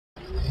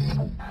Hey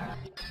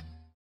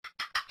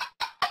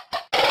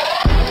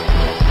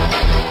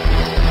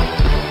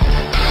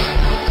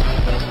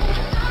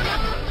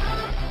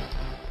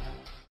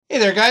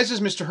there guys, this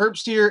is Mr.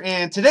 Herbst here,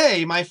 and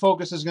today my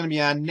focus is going to be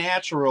on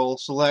natural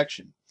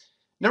selection.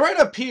 Now right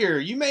up here,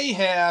 you may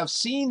have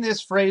seen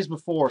this phrase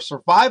before,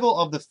 survival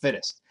of the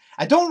fittest.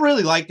 I don't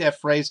really like that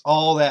phrase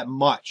all that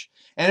much,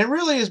 and it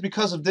really is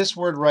because of this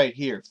word right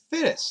here,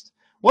 fittest.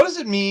 What does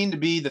it mean to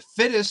be the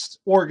fittest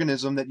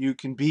organism that you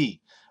can be?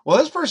 Well,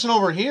 this person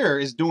over here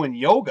is doing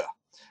yoga.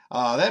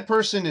 That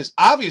person is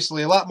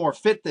obviously a lot more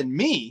fit than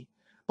me.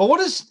 But what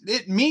does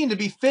it mean to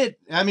be fit?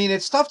 I mean,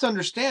 it's tough to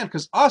understand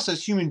because us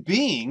as human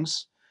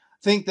beings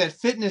think that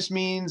fitness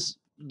means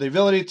the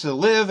ability to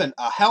live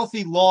a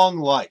healthy, long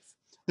life,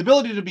 the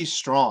ability to be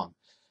strong.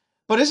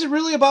 But is it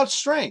really about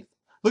strength?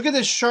 Look at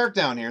this shark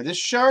down here. This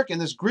shark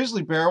and this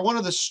grizzly bear are one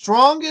of the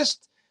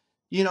strongest,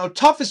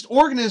 toughest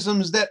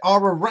organisms that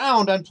are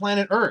around on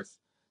planet Earth.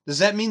 Does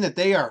that mean that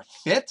they are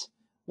fit?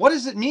 What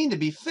does it mean to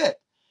be fit?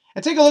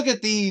 And take a look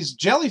at these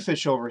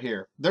jellyfish over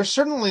here. They're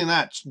certainly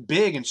not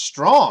big and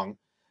strong.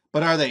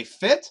 But are they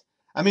fit?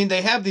 I mean,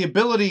 they have the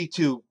ability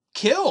to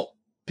kill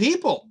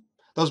people.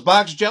 Those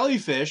box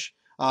jellyfish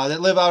that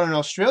live out in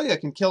Australia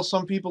can kill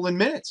some people in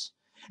minutes.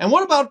 And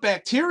what about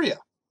bacteria?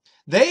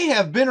 They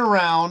have been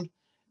around.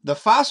 The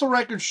fossil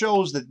record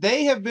shows that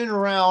they have been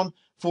around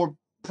for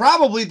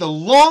probably the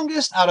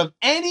longest out of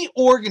any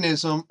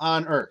organism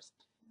on Earth.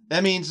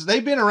 That means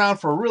they've been around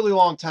for a really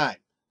long time.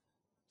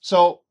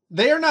 So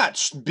they are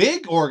not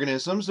big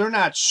organisms. They're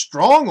not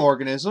strong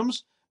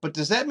organisms. But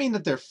does that mean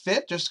that they're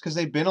fit just because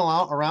they've been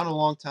around a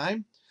long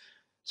time?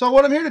 So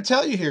what I'm here to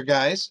tell you here,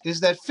 guys, is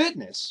that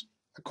fitness,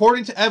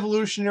 according to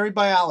evolutionary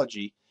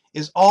biology,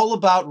 is all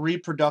about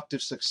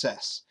reproductive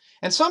success.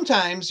 And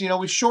sometimes,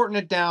 we shorten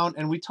it down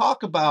and we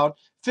talk about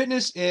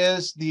fitness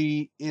is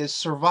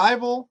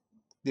survival,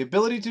 the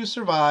ability to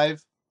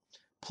survive,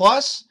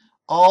 plus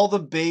all the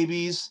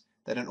babies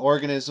that an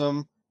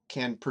organism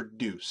can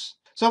produce.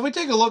 So if we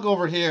take a look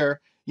over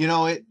here,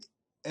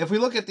 if we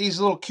look at these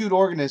little cute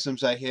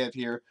organisms I have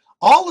here,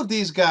 all of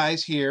these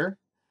guys here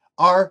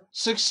are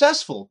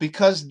successful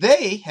because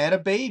they had a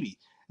baby.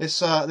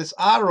 This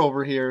otter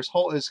over here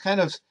is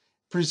kind of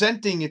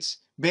presenting its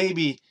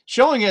baby,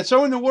 showing in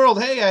the world,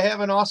 hey, I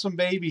have an awesome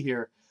baby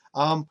here.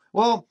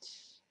 Well,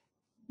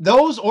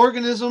 those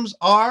organisms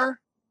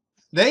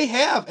they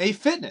have a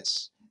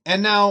fitness.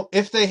 And now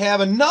if they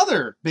have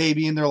another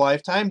baby in their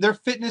lifetime, their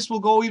fitness will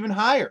go even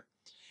higher.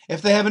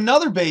 If they have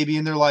another baby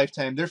in their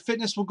lifetime, their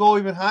fitness will go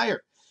even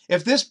higher.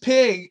 If this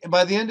pig,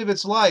 by the end of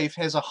its life,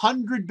 has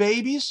 100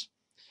 babies,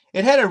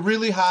 it had a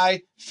really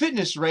high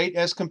fitness rate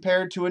as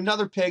compared to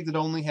another pig that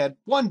only had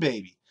one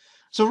baby.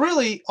 So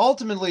really,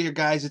 ultimately, you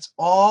guys, it's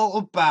all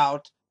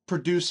about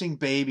producing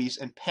babies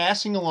and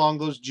passing along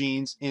those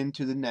genes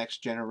into the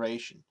next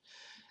generation.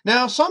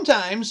 Now,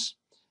 sometimes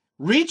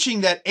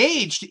reaching that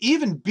age to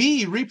even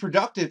be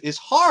reproductive is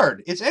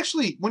hard. It's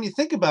actually, when you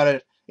think about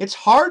it, it's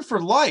hard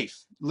for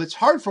life. It's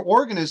hard for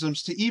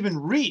organisms to even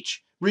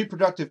reach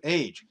reproductive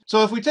age.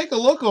 So if we take a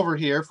look over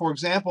here, for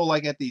example,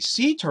 like at these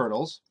sea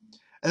turtles,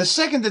 the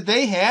second that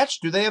they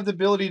hatch, do they have the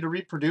ability to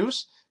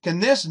reproduce? Can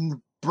this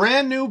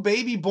brand new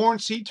baby born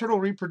sea turtle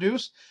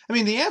reproduce? I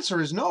mean, the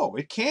answer is no,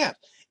 it can't.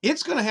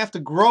 It's going to have to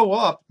grow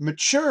up,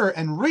 mature,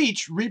 and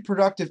reach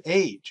reproductive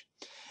age.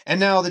 And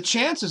now the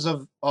chances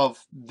of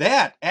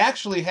that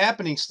actually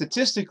happening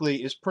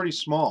statistically is pretty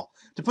small.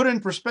 To put it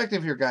in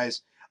perspective here,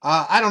 guys,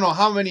 I don't know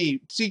how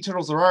many sea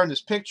turtles there are in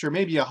this picture,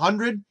 maybe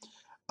 100.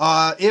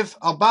 If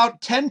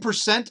about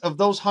 10% of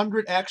those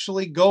 100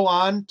 actually go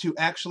on to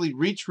actually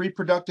reach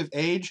reproductive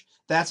age,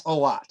 that's a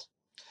lot.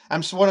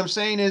 So what I'm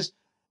saying is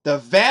the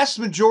vast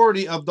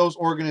majority of those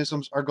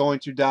organisms are going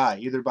to die,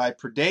 either by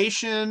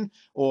predation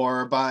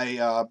or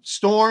by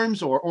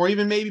storms or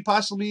even maybe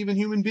possibly even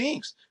human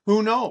beings.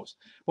 Who knows?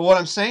 But what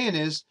I'm saying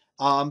is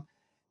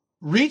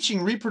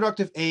reaching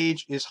reproductive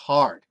age is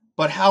hard.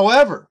 But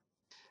however,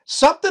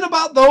 something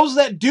about those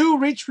that do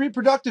reach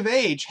reproductive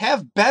age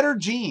have better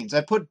genes.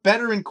 I put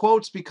better in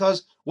quotes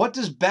because what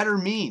does better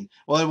mean?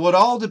 Well, it would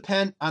all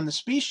depend on the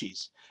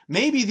species.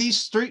 Maybe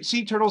these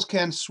sea turtles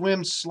can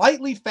swim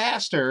slightly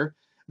faster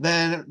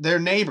than their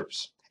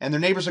neighbors, and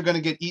their neighbors are going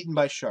to get eaten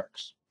by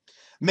sharks.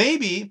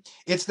 Maybe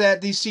it's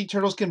that these sea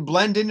turtles can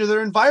blend into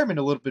their environment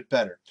a little bit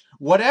better.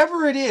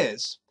 Whatever it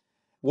is,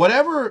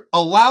 whatever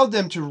allowed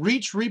them to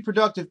reach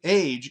reproductive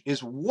age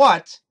is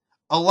what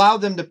allowed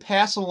them to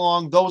pass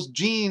along those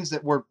genes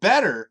that were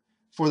better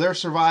for their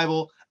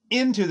survival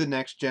into the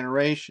next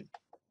generation.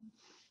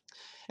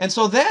 And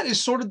so that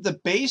is sort of the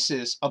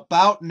basis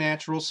about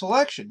natural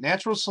selection.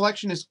 Natural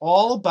selection is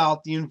all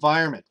about the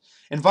environment.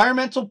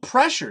 Environmental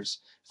pressures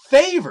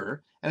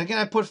favor, and again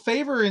I put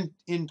favor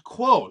in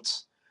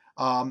quotes,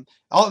 all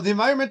the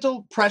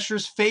environmental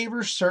pressures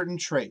favor certain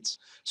traits.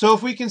 So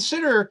if we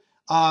consider,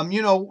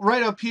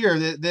 right up here,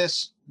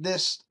 this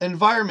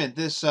environment,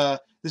 this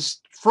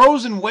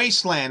frozen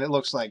wasteland, it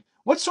looks like.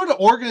 What sort of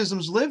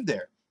organisms live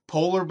there?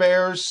 Polar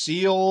bears,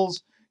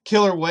 seals,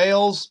 killer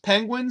whales,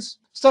 penguins,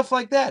 stuff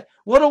like that.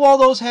 What do all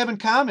those have in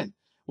common?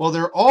 Well,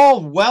 they're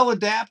all well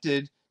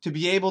adapted to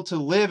be able to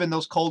live in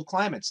those cold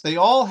climates. They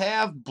all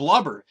have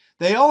blubber.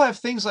 They all have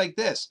things like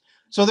this.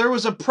 So there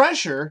was a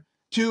pressure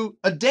to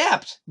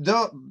adapt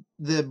the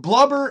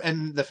blubber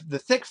and the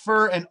thick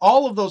fur and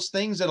all of those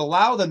things that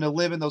allow them to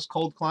live in those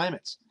cold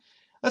climates.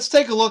 Let's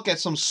take a look at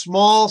some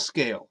small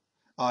scale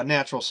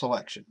natural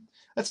selection.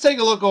 Let's take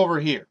a look over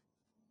here.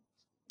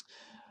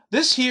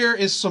 This here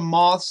is some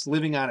moths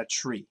living on a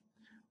tree.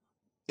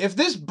 If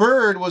this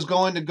bird was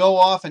going to go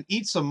off and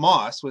eat some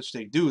moss, which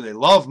they do, they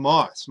love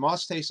moss.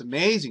 Moss tastes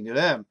amazing to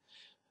them.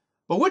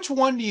 But which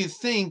one do you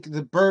think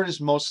the bird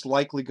is most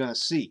likely going to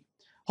see?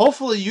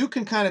 Hopefully you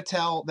can kind of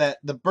tell that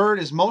the bird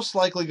is most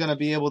likely going to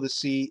be able to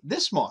see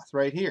this moth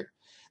right here.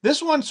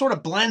 This one sort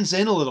of blends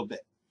in a little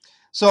bit.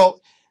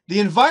 So the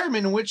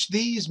environment in which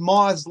these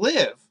moths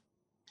live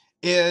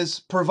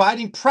is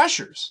providing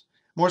pressures.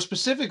 More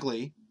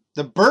specifically,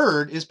 the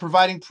bird is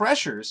providing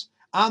pressures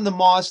on the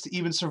moths to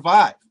even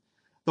survive.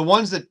 The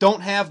ones that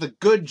don't have the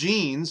good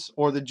genes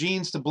or the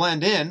genes to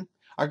blend in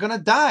are going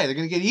to die. They're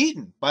going to get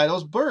eaten by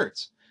those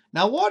birds.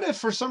 Now, what if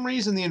for some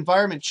reason the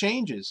environment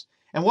changes?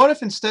 And what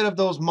if instead of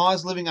those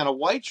moths living on a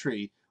white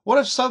tree, what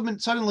if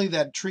suddenly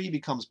that tree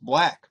becomes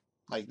black,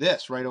 like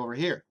this right over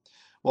here?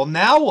 Well,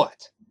 now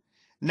what?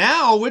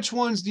 Now, which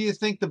ones do you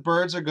think the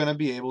birds are going to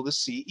be able to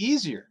see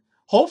easier?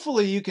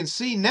 Hopefully you can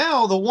see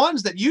now the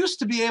ones that used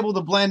to be able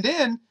to blend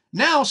in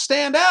now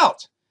stand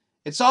out.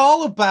 It's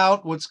all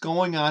about what's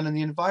going on in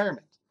the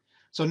environment.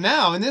 So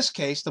now, in this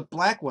case, the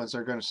black ones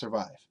are going to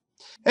survive.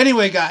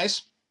 Anyway,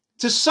 guys,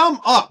 to sum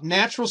up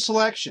natural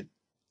selection,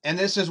 and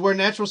this is where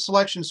natural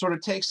selection sort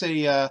of takes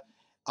a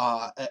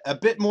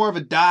bit more of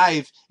a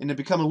dive and to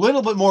become a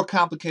little bit more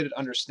complicated to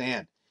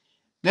understand.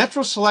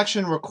 Natural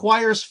selection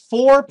requires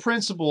 4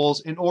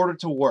 principles in order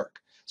to work.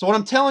 So what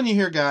I'm telling you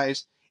here,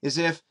 guys, is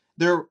if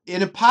they're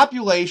in a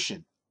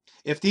population,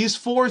 if these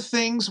 4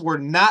 things were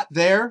not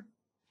there,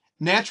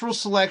 natural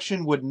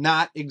selection would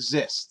not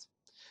exist.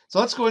 So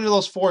let's go into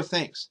those 4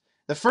 things.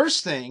 The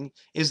first thing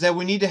is that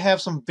we need to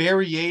have some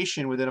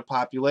variation within a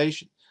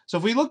population. So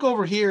if we look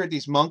over here at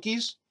these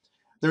monkeys,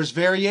 there's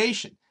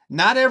variation.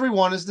 Not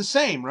everyone is the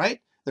same,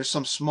 right? There's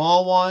some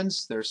small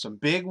ones, there's some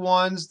big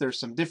ones, there's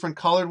some different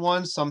colored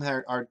ones, some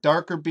are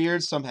darker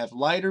beards, some have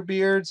lighter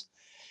beards.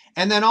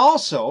 And then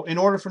also, in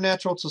order for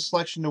natural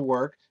selection to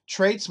work,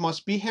 traits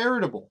must be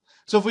heritable.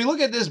 So if we look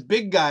at this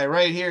big guy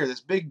right here,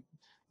 this big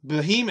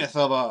behemoth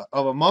of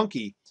a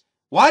monkey,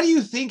 why do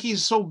you think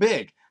he's so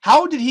big?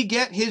 How did he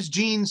get his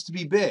genes to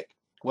be big?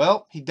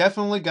 Well, he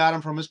definitely got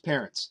them from his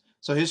parents.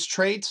 So his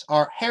traits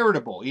are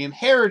heritable. He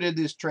inherited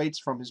his traits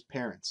from his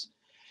parents.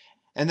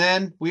 And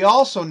then we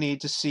also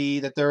need to see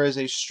that there is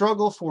a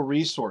struggle for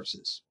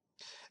resources.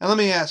 And let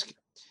me ask you,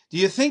 do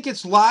you think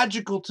it's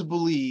logical to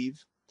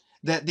believe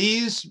that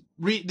these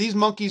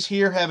monkeys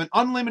here have an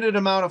unlimited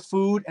amount of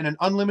food and an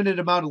unlimited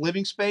amount of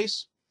living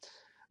space?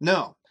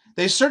 No.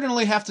 They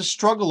certainly have to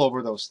struggle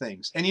over those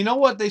things. And you know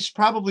what they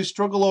probably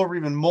struggle over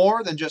even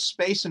more than just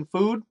space and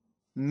food?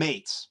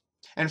 Mates.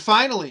 And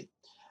finally,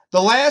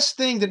 the last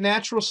thing that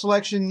natural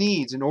selection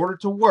needs in order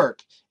to work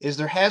is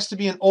there has to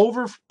be an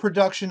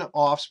overproduction of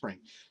offspring.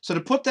 So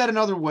to put that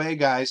another way,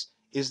 guys,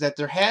 is that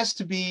there has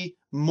to be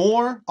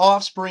more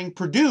offspring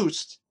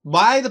produced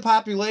by the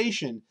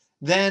population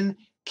than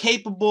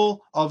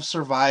capable of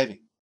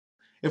surviving.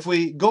 If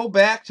we go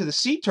back to the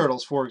sea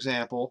turtles, for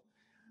example,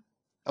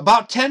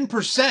 about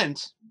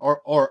 10%,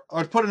 or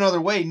put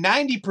another way,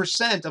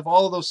 90% of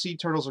all of those sea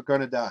turtles are going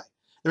to die.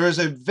 There is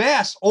a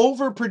vast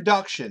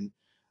overproduction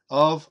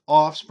of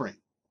offspring.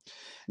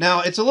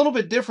 Now, it's a little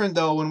bit different,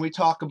 though, when we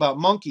talk about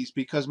monkeys,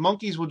 because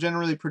monkeys will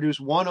generally produce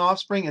 1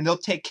 offspring, and they'll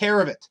take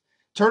care of it.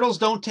 Turtles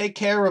don't take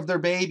care of their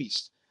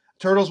babies.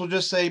 Turtles will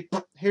just say,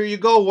 here you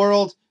go,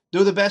 world.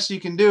 Do the best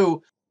you can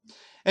do.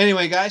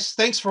 Anyway, guys,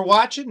 thanks for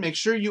watching. Make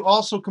sure you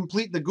also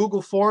complete the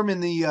Google form in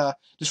the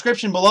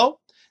description below.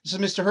 This is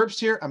Mr.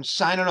 Herbst here. I'm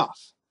signing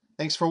off.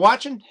 Thanks for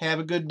watching. Have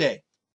a good day.